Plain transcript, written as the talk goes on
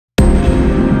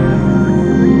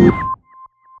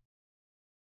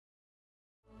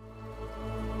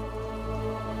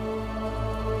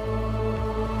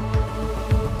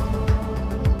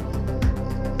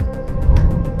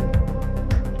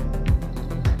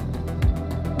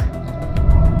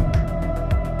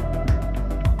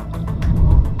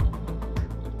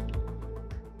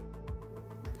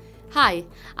Hi,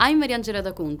 I'm Mariangela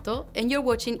D'Acunto and you're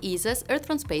watching ESA's Earth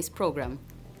from Space program.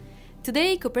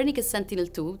 Today, Copernicus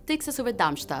Sentinel-2 takes us over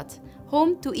Darmstadt,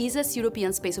 home to ESA's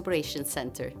European Space Operations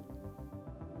Center.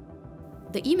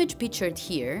 The image pictured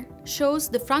here shows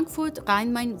the Frankfurt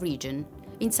Rhine-Main region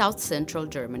in south-central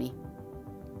Germany.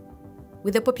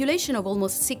 With a population of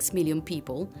almost 6 million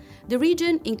people, the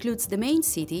region includes the main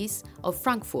cities of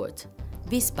Frankfurt,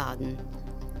 Wiesbaden,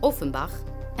 Offenbach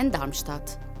and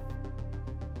Darmstadt.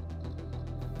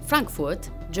 Frankfurt,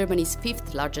 Germany's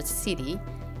fifth largest city,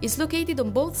 is located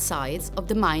on both sides of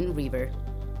the Main River.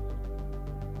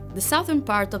 The southern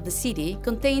part of the city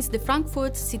contains the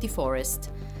Frankfurt City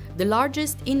Forest, the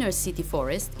largest inner-city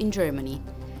forest in Germany,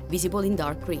 visible in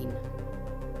dark green.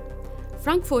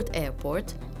 Frankfurt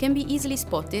Airport can be easily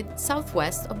spotted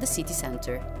southwest of the city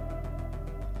center.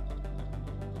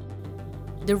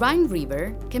 The Rhine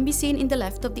River can be seen in the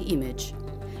left of the image.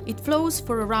 It flows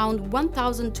for around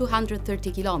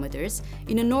 1,230 kilometers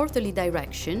in a northerly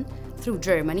direction through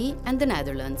Germany and the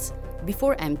Netherlands,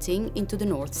 before emptying into the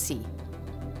North Sea.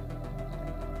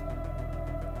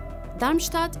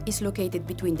 Darmstadt is located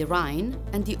between the Rhine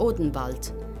and the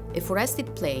Odenwald, a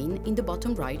forested plain in the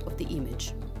bottom right of the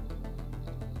image.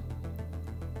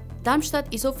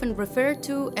 Darmstadt is often referred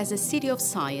to as a city of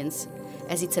science,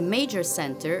 as it's a major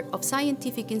center of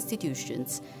scientific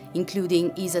institutions,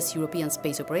 including ESA's European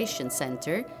Space Operations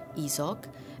Center, ESOC,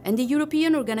 and the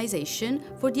European Organization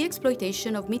for the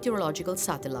Exploitation of Meteorological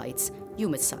Satellites,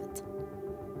 EUMETSAT.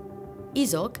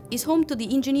 ESOC is home to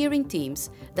the engineering teams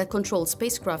that control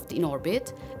spacecraft in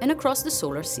orbit and across the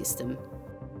solar system.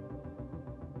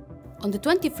 On the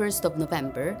 21st of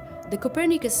November, the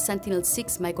Copernicus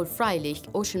Sentinel-2 Michael Freilich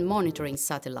ocean monitoring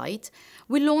satellite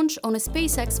will launch on a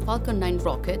SpaceX Falcon 9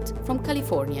 rocket from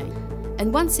California,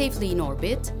 and once safely in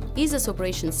orbit, ESA's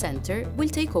Operations Center will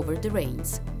take over the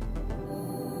reins.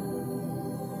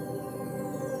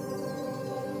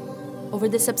 Over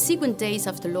the subsequent days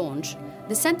after launch,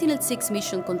 the Sentinel-2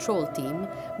 mission control team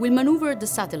will maneuver the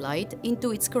satellite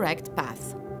into its correct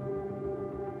path.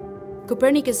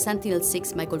 Copernicus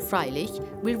Sentinel-2 Michael Freilich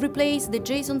will replace the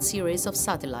JSON series of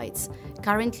satellites,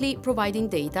 currently providing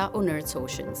data on Earth's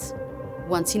oceans.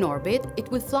 Once in orbit,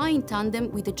 it will fly in tandem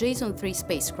with the JSON 3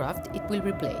 spacecraft it will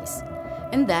replace,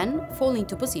 and then fall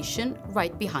into position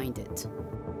right behind it.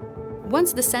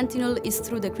 Once the Sentinel is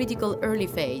through the critical early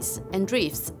phase and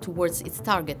drifts towards its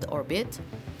target orbit,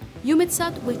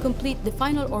 EUMETSAT will complete the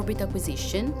final orbit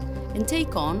acquisition and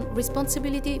take on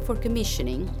responsibility for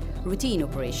commissioning, routine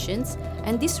operations,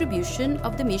 and distribution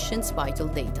of the mission's vital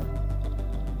data.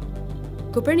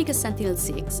 Copernicus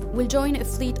Sentinel-2 will join a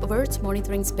fleet of Earth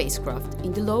monitoring spacecraft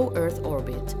in the low Earth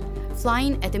orbit,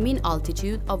 flying at a mean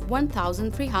altitude of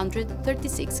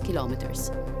 1,336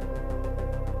 kilometers.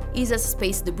 ESA's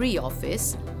Space Debris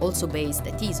Office, also based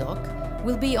at ESOC,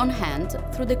 will be on hand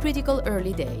through the critical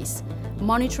early days,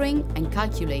 monitoring and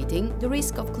calculating the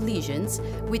risk of collisions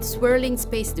with swirling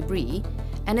space debris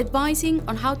and advising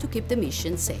on how to keep the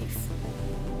mission safe.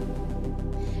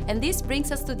 And this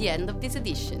brings us to the end of this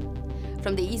edition.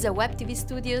 From the ESA Web TV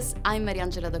studios, I'm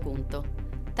Mariangela D'Acunto.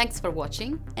 Thanks for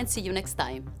watching and see you next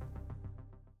time.